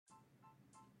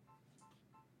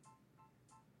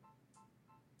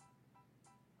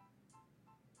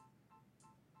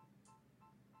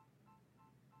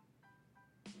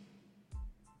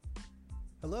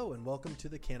Hello and welcome to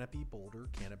the Canopy Boulder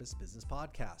Cannabis Business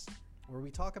Podcast, where we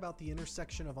talk about the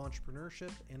intersection of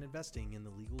entrepreneurship and investing in the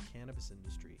legal cannabis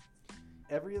industry.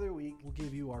 Every other week, we'll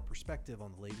give you our perspective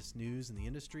on the latest news in the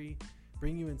industry,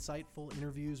 bring you insightful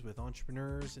interviews with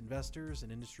entrepreneurs, investors,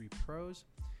 and industry pros,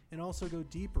 and also go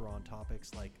deeper on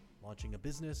topics like launching a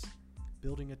business,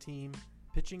 building a team,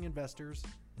 pitching investors,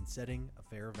 and setting a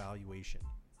fair valuation.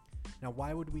 Now,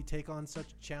 why would we take on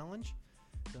such a challenge?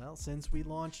 Well, since we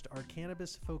launched our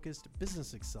cannabis-focused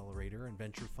business accelerator and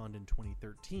venture fund in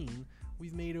 2013,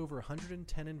 we've made over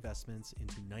 110 investments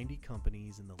into 90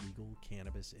 companies in the legal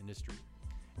cannabis industry.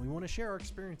 And we want to share our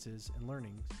experiences and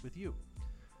learnings with you.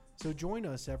 So join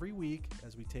us every week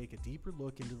as we take a deeper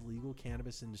look into the legal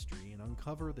cannabis industry and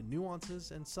uncover the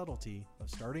nuances and subtlety of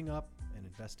starting up and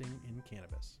investing in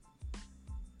cannabis.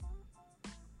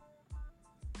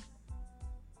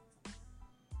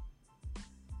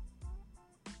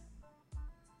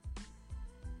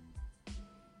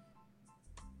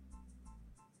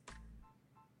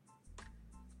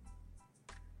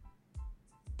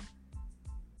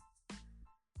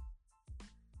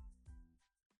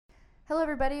 Hello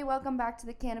everybody, welcome back to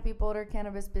the Canopy Boulder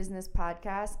Cannabis Business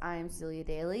Podcast. I'm Celia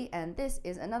Daly, and this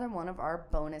is another one of our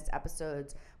bonus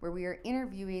episodes where we are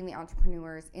interviewing the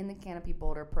entrepreneurs in the Canopy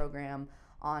Boulder program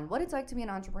on what it's like to be an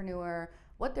entrepreneur,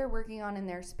 what they're working on in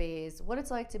their space, what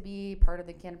it's like to be part of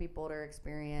the Canopy Boulder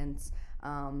experience,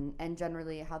 and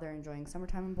generally how they're enjoying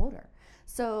summertime in Boulder.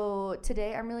 So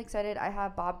today I'm really excited. I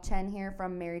have Bob Chen here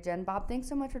from MaryGen. Bob, thanks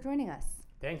so much for joining us.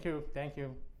 Thank you.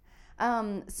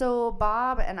 So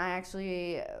Bob and I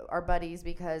actually are buddies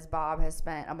because Bob has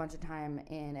spent a bunch of time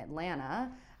in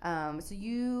Atlanta. So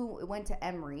you went to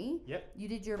Emory. Yep. You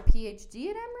did your PhD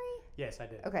at Emory? Yes, I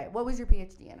did. Okay. What was your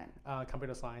PhD in it?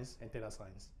 Computer science and data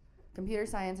science. Computer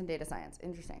science and data science.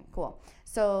 Interesting. Cool.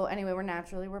 So anyway,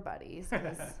 we're buddies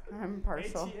because I'm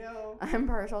partial. ATL. I'm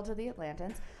partial to the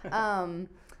Atlantans.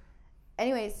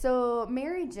 Anyway, so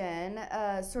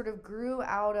MaryGen sort of grew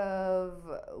out of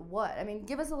what? I mean,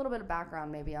 give us a little bit of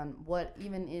background maybe on what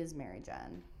even is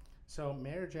MaryGen. So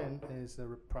MaryGen is a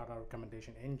product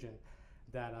recommendation engine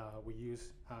that we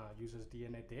use users'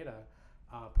 DNA data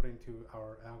put into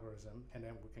our algorithm, and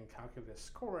then we can calculate a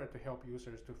score to help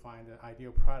users to find the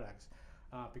ideal products.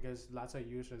 Because lots of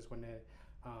users, when they're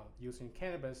using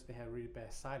cannabis, they have really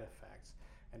bad side effects.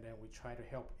 And then we try to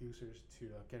help users to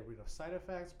get rid of side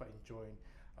effects by enjoying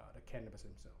the cannabis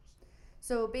themselves.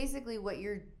 So basically what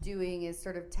you're doing is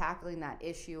sort of tackling that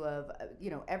issue of,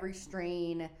 every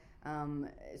strain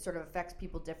sort of affects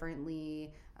people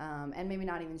differently, and maybe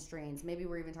not even strains. Maybe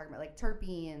we're even talking about like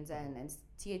terpenes and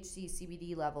THC,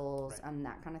 CBD levels, right.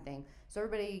 That kind of thing. So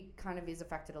everybody kind of is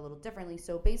affected a little differently.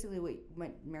 So basically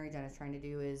what MaryGen is trying to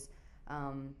do is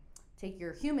take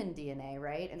your human DNA,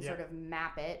 right, and sort of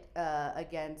map it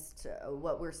against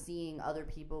what we're seeing other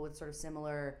people with sort of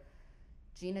similar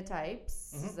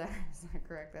genotypes. Mm-hmm. Is that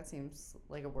correct? That seems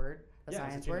like a word,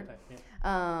 science word.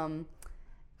 Yeah.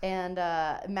 And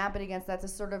map it against that to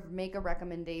sort of make a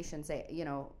recommendation. Say,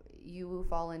 you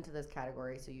fall into this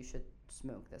category, so you should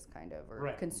smoke this kind of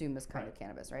or consume this kind of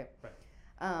cannabis, right? Right.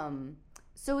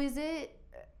 So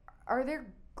are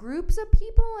there groups of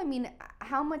people? I mean,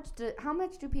 how much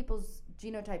do people's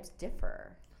genotypes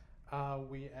differ?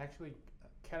 We actually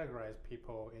categorize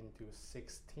people into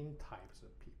 16 types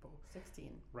of people.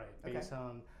 16. Right. Based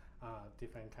on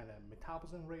different kind of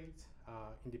metabolism rates,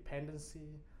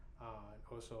 independency,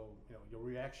 also your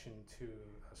reaction to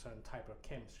a certain type of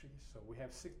chemistry. So we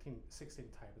have 16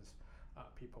 types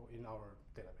of people in our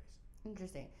database.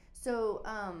 Interesting. So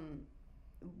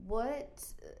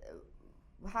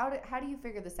how do you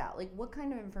figure this out? Like, what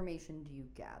kind of information do you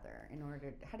gather in order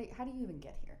to, how do you even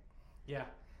get here? Yeah,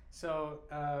 so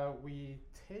we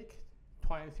take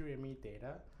 23andMe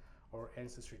data or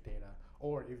ancestry data,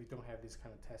 or if you don't have this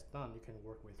kind of test done, you can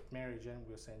work with MaryGen.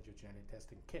 We'll send you a genetic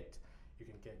testing kit. You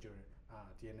can get your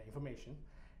DNA information,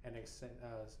 and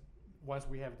once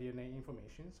we have DNA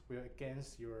information, we'll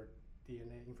against your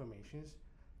DNA information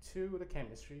to the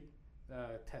chemistry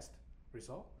test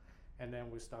result. And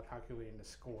then we start calculating the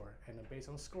score. And then based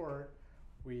on score,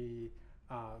 we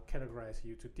categorize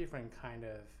you to different kind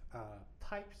of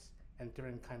types, and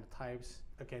different kind of types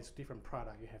against different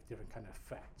product. You have different kind of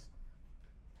effects.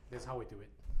 That's how we do it.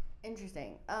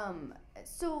 Interesting.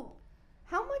 So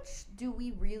how much do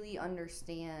we really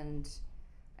understand,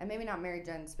 and maybe not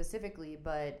MaryGen specifically,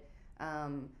 but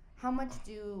how much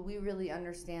do we really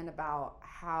understand about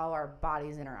how our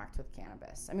bodies interact with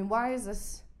cannabis? I mean, why is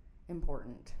this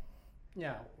important?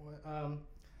 Yeah,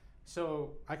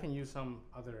 so I can use some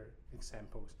other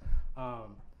examples.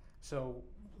 So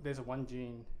there's one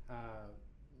gene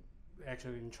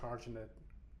actually in charge in the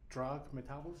drug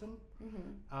metabolism.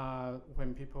 Mm-hmm.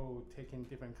 When people taking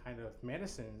different kind of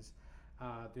medicines,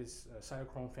 this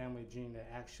cytochrome family gene that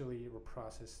actually will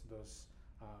process those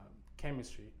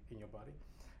chemistry in your body.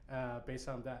 Based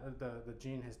on that, the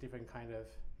gene has different kind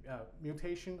of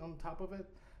mutation on top of it.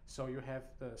 So you have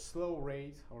the slow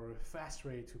rate or fast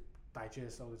rate to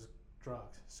digest all these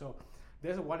drugs. So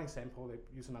there's one example that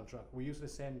using on drug. We use the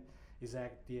same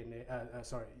exact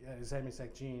same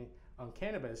exact gene on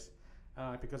cannabis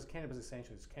because cannabis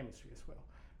essentially is chemistry as well,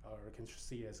 or you can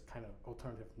see it as kind of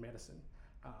alternative medicine.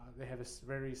 They have a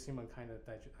very similar kind of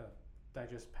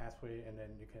digest pathway, and then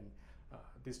you can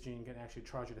this gene can actually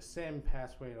charge the same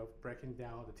pathway of breaking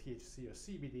down the THC or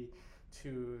CBD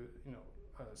to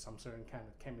some certain kind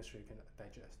of chemistry you can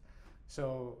digest.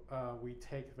 So we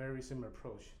take very similar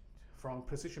approach from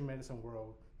precision medicine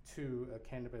world to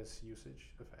cannabis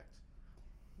usage effects.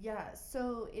 Yeah.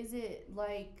 So is it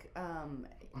like,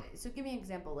 so give me an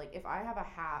example. Like if I have a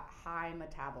high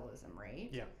metabolism rate,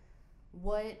 Yeah.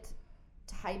 what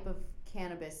type of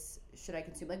cannabis should I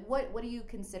consume? Like what are you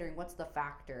considering? What's the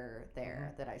factor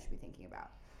there that I should be thinking about?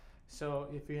 So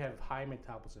if you have high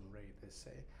metabolism rate, let's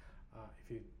say,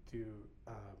 if you do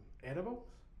edibles,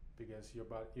 because your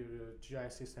GI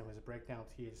system has a breakdown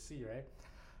THC,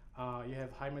 right? You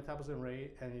have high metabolism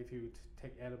rate, and if you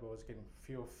take edibles, you can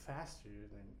feel faster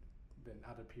than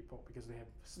other people because they have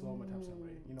slow metabolism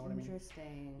rate. You know what I mean?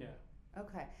 Interesting. Yeah.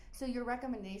 Okay. So your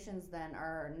recommendations then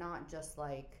are not just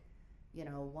like,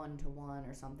 1-to-1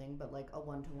 or something, but like a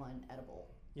 1-to-1 edible.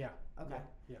 Yeah. Okay.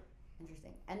 Yeah.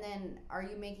 Interesting. And then are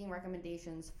you making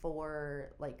recommendations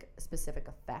for like specific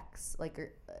effects? Like,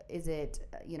 is it,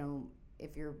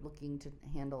 if you're looking to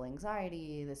handle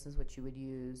anxiety, this is what you would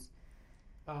use?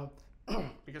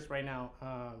 Because right now,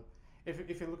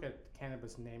 if you look at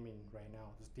cannabis naming right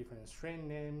now, there's different strain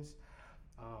names,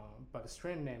 but the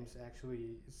strain names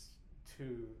actually is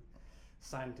to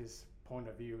scientists' point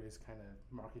of view is kind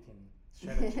of marketing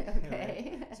strategy.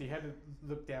 Okay. Right? So you have to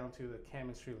look down to the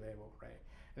chemistry level, right?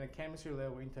 And the chemistry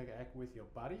level interact with your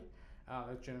body,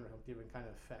 generate different kind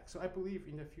of effects. So I believe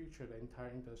in the future the entire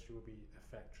industry will be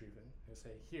effect driven. They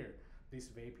say here, this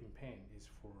vaping pen is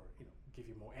for give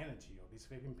you more energy, or this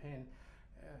vaping pen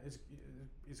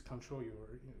is control your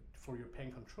for your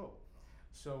pain control.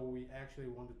 So we actually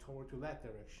want to toward to that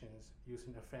directions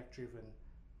using effect driven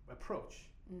approach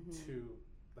to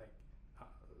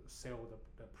sell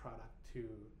the product to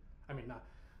not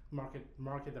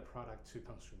market the product to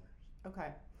consumers. Okay.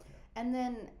 Yeah. And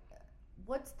then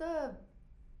what's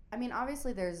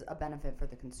obviously there's a benefit for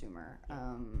the consumer.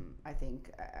 I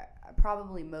think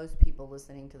probably most people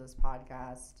listening to this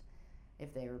podcast,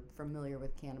 if they're familiar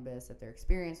with cannabis, if they're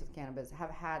experienced with cannabis,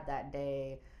 have had that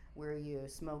day where you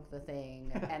smoke the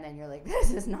thing and then you're like,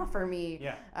 this is not for me.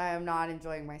 Yeah. I'm not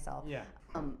enjoying myself. Yeah.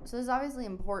 So this is obviously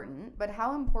important, but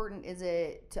how important is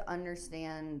it to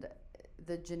understand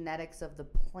the genetics of the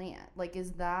plant? Like,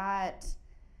 is that...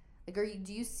 Like,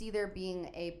 do you see there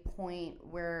being a point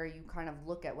where you kind of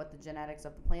look at what the genetics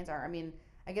of the plants are?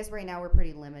 I guess right now we're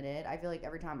pretty limited. I feel like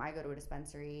every time I go to a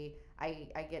dispensary,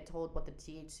 I get told what the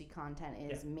THC content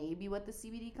is, maybe what the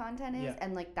CBD content is,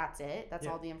 and like that's it. That's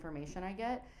all the information I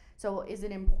get. So is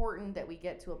it important that we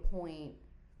get to a point,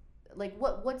 like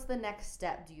what's the next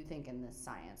step, do you think, in this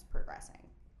science progressing?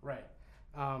 Right.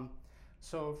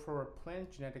 So for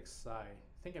plant genetics side,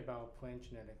 think about plant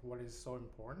genetic. What is so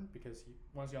important? Because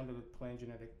once you're under the plant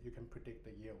genetic, you can predict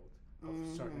the yield of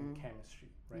certain chemistry,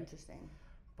 right? Interesting.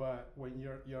 But when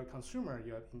you're a consumer,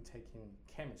 you're intaking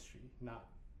chemistry, not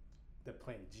the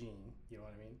plant gene. You know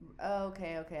what I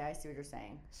mean? Okay, I see what you're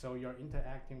saying. So you're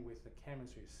interacting with the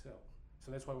chemistry itself.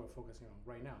 So that's what we're focusing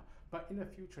on right now. But in the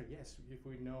future, yes, if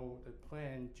we know the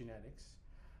plant genetics,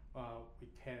 we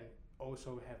can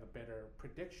also have a better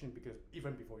prediction because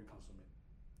even before you consume it.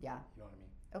 Yeah. You know what I mean?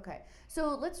 Okay.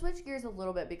 So let's switch gears a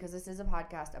little bit because this is a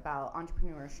podcast about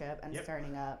entrepreneurship and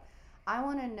starting up. I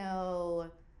want to know,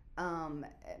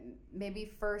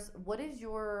 maybe first, what is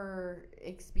your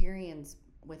experience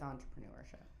with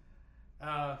entrepreneurship?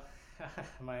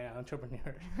 My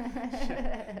entrepreneur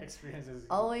experience is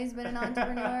always been an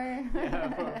entrepreneur.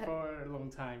 for a long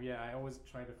time. Yeah, I always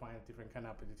try to find a different kind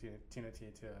of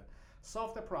opportunity to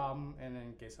solve the problem and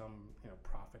then get some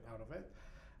profit out of it.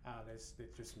 That's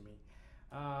just me.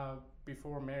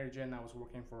 Before MaryJane, I was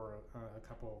working for a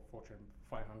couple of Fortune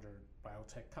 500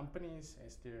 biotech companies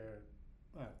as their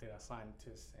data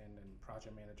scientist and then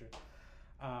project manager.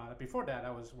 Before that,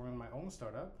 I was running my own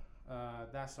startup.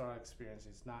 That startup experience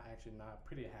is not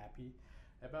pretty happy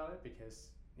about it because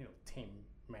team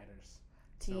matters.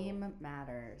 Team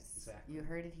matters. Exactly. You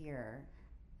heard it here.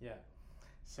 Yeah.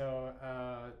 So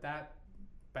that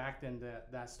back then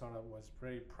that startup was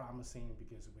very promising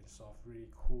because we solved really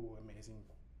cool, amazing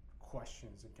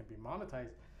questions and can be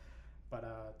monetized. But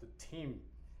the team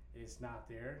is not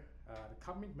there. The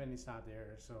commitment is not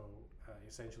there. So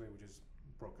essentially, we just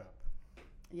broke up.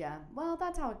 Yeah, well,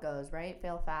 that's how it goes, right?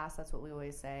 Fail fast. That's what we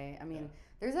always say. I mean,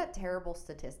 there's that terrible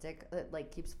statistic that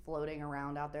like keeps floating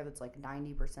around out there. That's like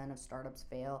 90% of startups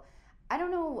fail. I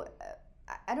don't know.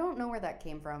 I don't know where that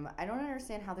came from. I don't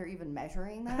understand how they're even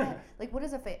measuring that. Like, what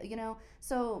is a fail? You know.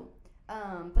 So,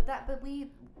 but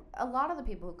a lot of the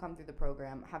people who come through the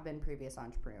program have been previous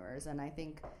entrepreneurs, and I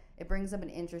think it brings up an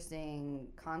interesting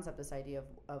concept. This idea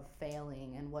of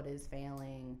failing and what is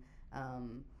failing.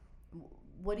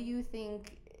 What do you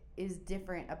think is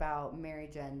different about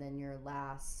MaryGen than your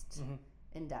last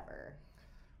endeavor?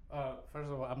 First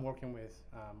of all, I'm working with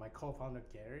my co-founder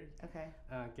Gary. Okay.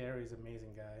 Gary is an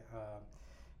amazing guy.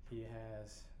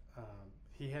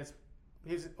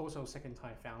 He's also a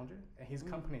second-time founder, and his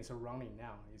company is running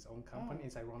now. His own company.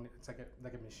 It's like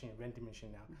a machine, vending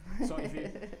machine now. So if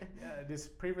you, this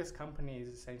previous company is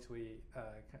essentially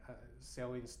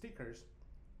selling stickers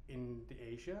in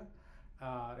Asia.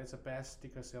 It's the best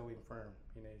sticker selling firm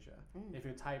in Asia. If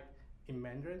you type in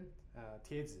Mandarin,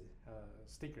 贴纸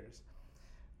stickers,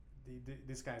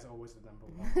 this guy's always the number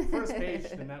one. First page,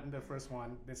 the first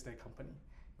one, that's their company.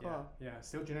 Cool. Yeah,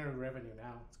 still generating revenue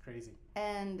now. It's crazy.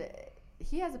 And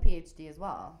he has a PhD as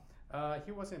well.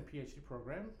 He was in a PhD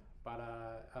program, but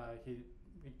he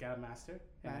got a master.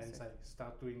 And then it's like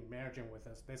start doing MaryGen with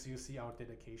us. That's you see our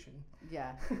dedication.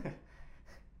 Yeah.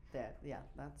 Yeah,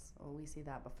 that's we see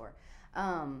that before.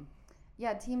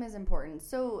 Yeah, team is important.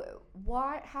 So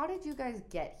how did you guys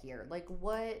get here? Like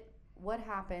what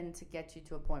happened to get you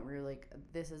to a point where you're like,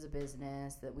 this is a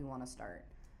business that we want to start?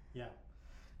 Yeah.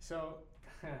 So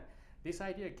this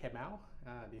idea came out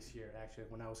this year actually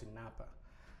when I was in Napa.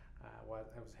 I was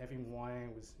having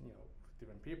wine with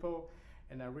different people,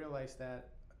 and I realized that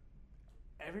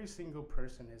every single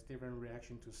person has different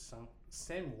reaction to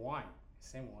same wine.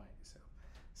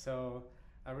 So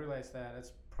I realized that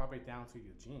it's probably down to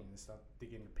your genes. Start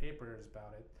digging the papers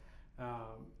about it,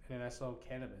 and then I saw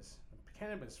cannabis.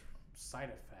 Cannabis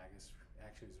side effect is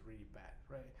really bad,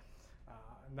 right?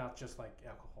 Not just like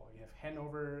alcohol. You have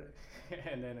hangover,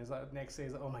 and then it's like next day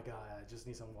is oh my god, I just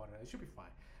need some water. It should be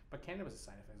fine. But cannabis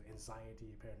side effects,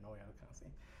 anxiety, paranoia, that kind of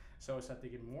thing. So I started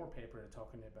digging more paper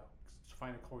talking about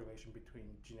find a correlation between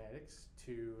genetics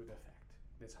to the effect.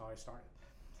 That's how I started.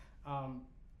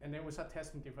 And then we start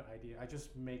testing different ideas. I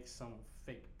just make some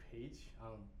fake page,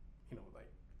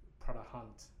 like Product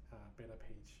Hunt, beta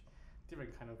page,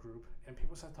 different kind of group, and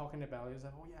people start talking about it. It's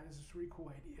like, oh yeah, this is a really cool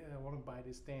idea. I want to buy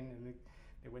this thing, and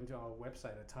they went to our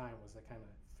website at the time. It was a kind of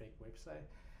fake website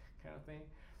kind of thing.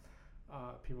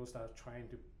 People start trying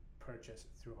to purchase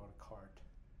through our cart,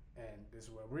 and this is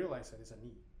where I realized that it's a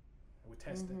need. And we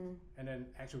tested, and then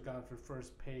actually got the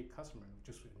first paid customer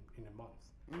just in a month.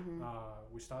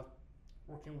 We start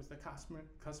working with the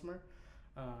customer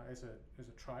as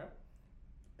a trial,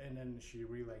 and then she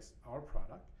realized our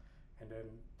product, and then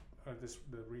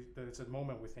there's a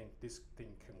moment we think this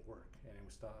thing can work, and then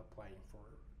we start applying for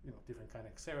different kind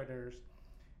of accelerators,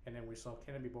 and then we saw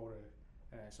Canopy Boulder.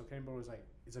 So Canopy Boulder is like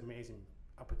it's an amazing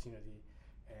opportunity,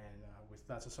 and with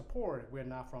lots of support, we're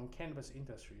not from cannabis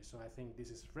industry, so I think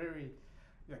this is very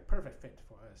perfect fit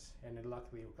for us, and then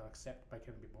luckily we got accepted by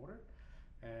Canopy Boulder,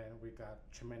 and we got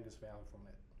tremendous value from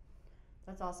it.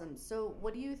 That's awesome. So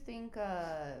what do you think,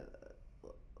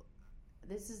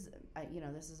 this is I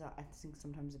think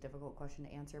sometimes a difficult question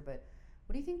to answer, but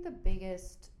what do you think the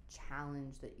biggest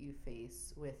challenge that you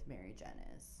face with MaryGen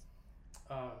is?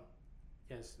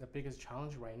 Yes, the biggest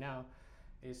challenge right now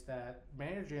is that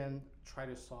MaryGen try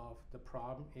to solve the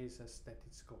problem is a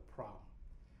statistical problem.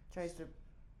 Tries to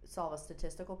solve a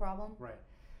statistical problem? Right.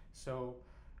 So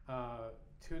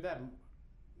to that,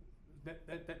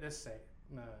 let's say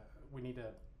we need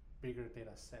a bigger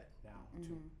data set now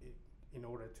in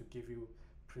order to give you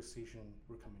precision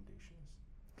recommendations.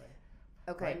 Right?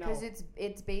 Okay, because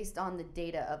it's based on the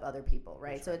data of other people,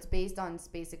 right? So it's based on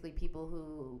basically people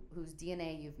whose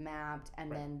DNA you've mapped,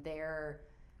 and then their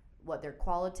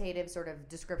qualitative sort of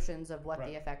descriptions of what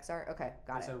the effects are. Okay,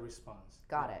 got it. It's a response.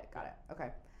 Got it.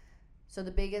 Okay. So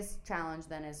the biggest challenge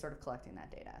then is sort of collecting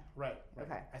that data. Right.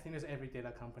 Okay. I think there's every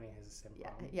data company has the same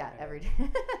problem. Yeah, every day.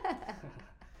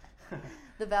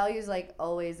 The value is like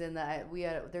always in that. We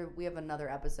have another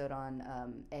episode on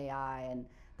AI, and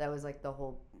that was like the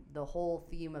whole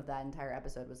theme of that entire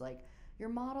episode was like, your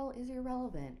model is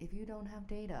irrelevant if you don't have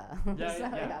data.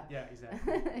 Yeah,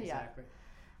 exactly. Exactly.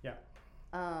 Yeah.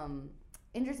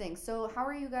 Interesting. So how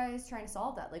are you guys trying to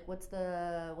solve that? Like, what's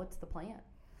the plan?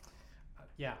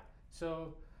 Yeah.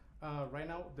 So right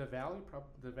now, the value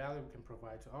we can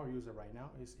provide to our user right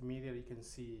now is immediately you can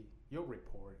see your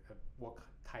report of what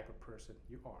type of person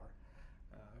you are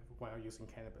while using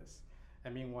cannabis.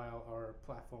 And meanwhile, our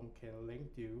platform can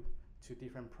link you to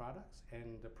different products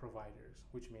and the providers,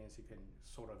 which means you can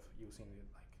sort of using it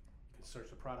like you can search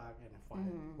the product and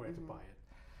find where to buy it.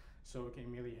 So we can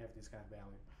immediately have this kind of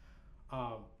value.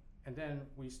 And then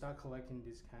we start collecting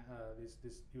this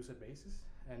user bases,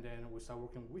 and then we start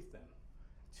working with them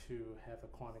to have a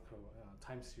quantical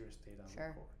time series data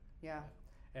report. Yeah.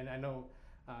 And I know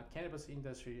cannabis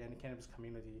industry and the cannabis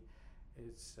community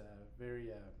is very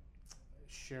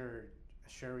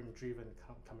sharing-driven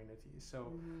community.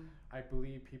 So I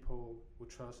believe people will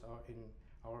trust in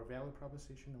our value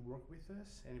proposition and work with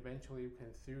us, and eventually we can,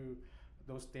 through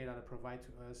those data to provide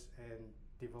to us, and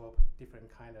develop different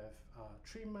kind of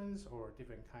treatments or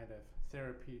different kind of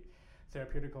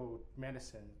therapeutical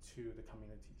medicine to the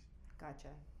communities. Gotcha.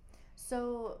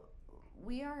 So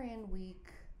we are in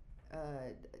week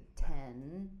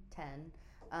 10,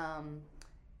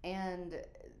 and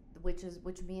which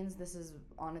means this is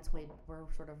on its way. We're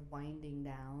sort of winding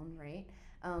down, right?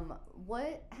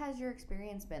 What has your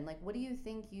experience been like? What do you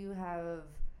think you have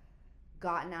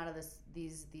gotten out of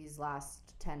these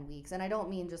last 10 weeks? And I don't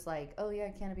mean just like, oh yeah,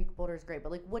 Canopy Boulder is great,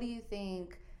 but like, what do you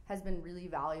think has been really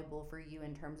valuable for you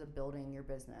in terms of building your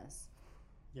business?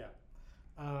 Yeah,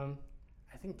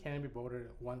 I think Canopy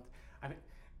Boulder, when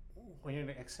you're an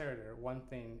accelerator, one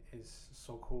thing is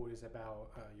so cool is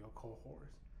about your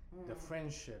cohorts, the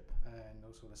friendship, and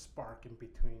also the spark in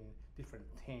between different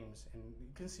teams. And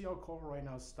you can see our cohort right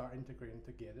now start integrating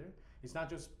together. It's not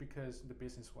just because the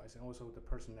business-wise, and also the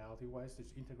personality-wise,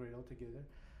 it's integrated all together.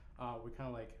 We're kind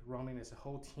of like running as a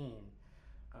whole team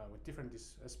with different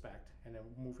aspects, and then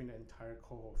moving the entire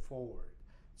cohort forward.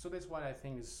 So that's why I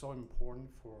think is so important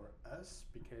for us,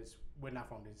 because we're not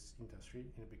from this industry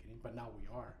in the beginning, but now we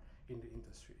are in the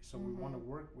industry. So we want to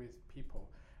work with people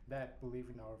that believe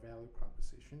in our value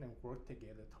proposition and work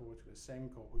together towards the same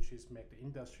goal, which is make the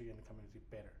industry and the community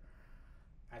better.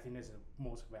 I think that's the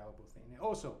most valuable thing. And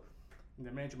also,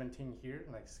 the management team here,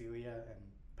 like Celia and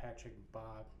Patrick,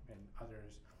 Bob, and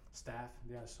others, staff,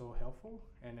 they are so helpful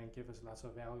and then give us lots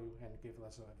of value and give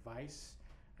lots of advice.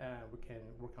 We can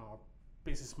work on our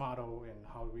business model and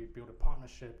how we build a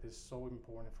partnership is so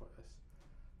important for us.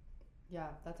 Yeah,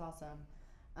 that's awesome.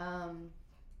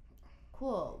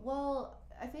 Cool. Well,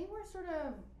 I think we're sort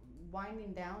of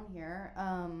winding down here.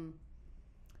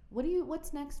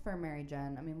 What's next for Mary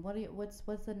Jen? I mean,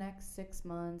 what's the next 6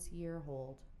 months, year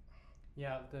hold?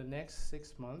 Yeah, the next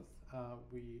 6 months,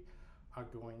 we are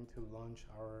going to launch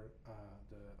our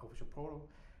the official portal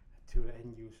to the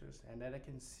end users, and that I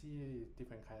can see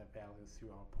different kind of values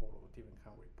through our portal, different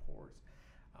kind of reports,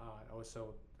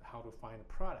 also how to find a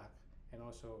product, and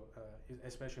also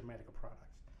especially medical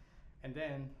products. And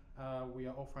then we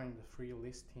are offering the free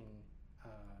listing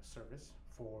service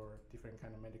for different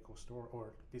kind of medical store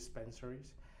or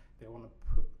dispensaries. They want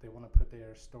to put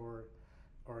their store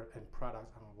and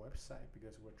products on our website,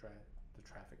 because we'll drive the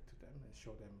traffic to them and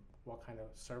show them what kind of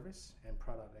service and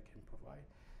product they can provide.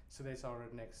 So that's our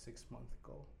next 6 month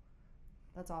goal.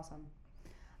 That's awesome.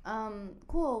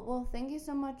 Cool. Well, thank you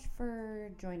so much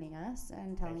for joining us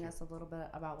and telling us a little bit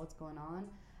about what's going on.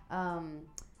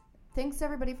 Thanks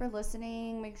everybody for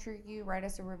listening. Make sure you write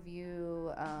us a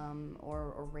review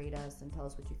or rate us and tell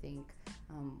us what you think.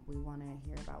 We want to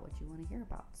hear about what you want to hear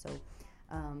about. So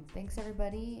thanks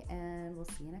everybody, and we'll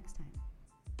see you next time.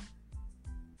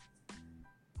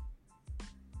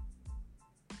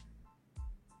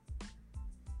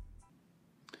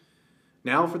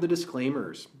 Now for the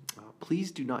disclaimers.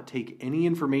 Please do not take any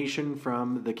information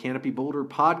from the Canopy Boulder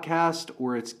podcast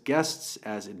or its guests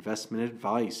as investment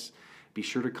advice. Be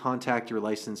sure to contact your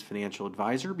licensed financial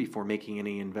advisor before making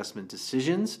any investment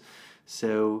decisions.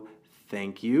 So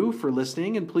thank you for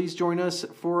listening, and please join us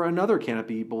for another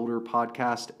Canopy Boulder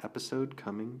podcast episode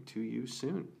coming to you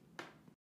soon.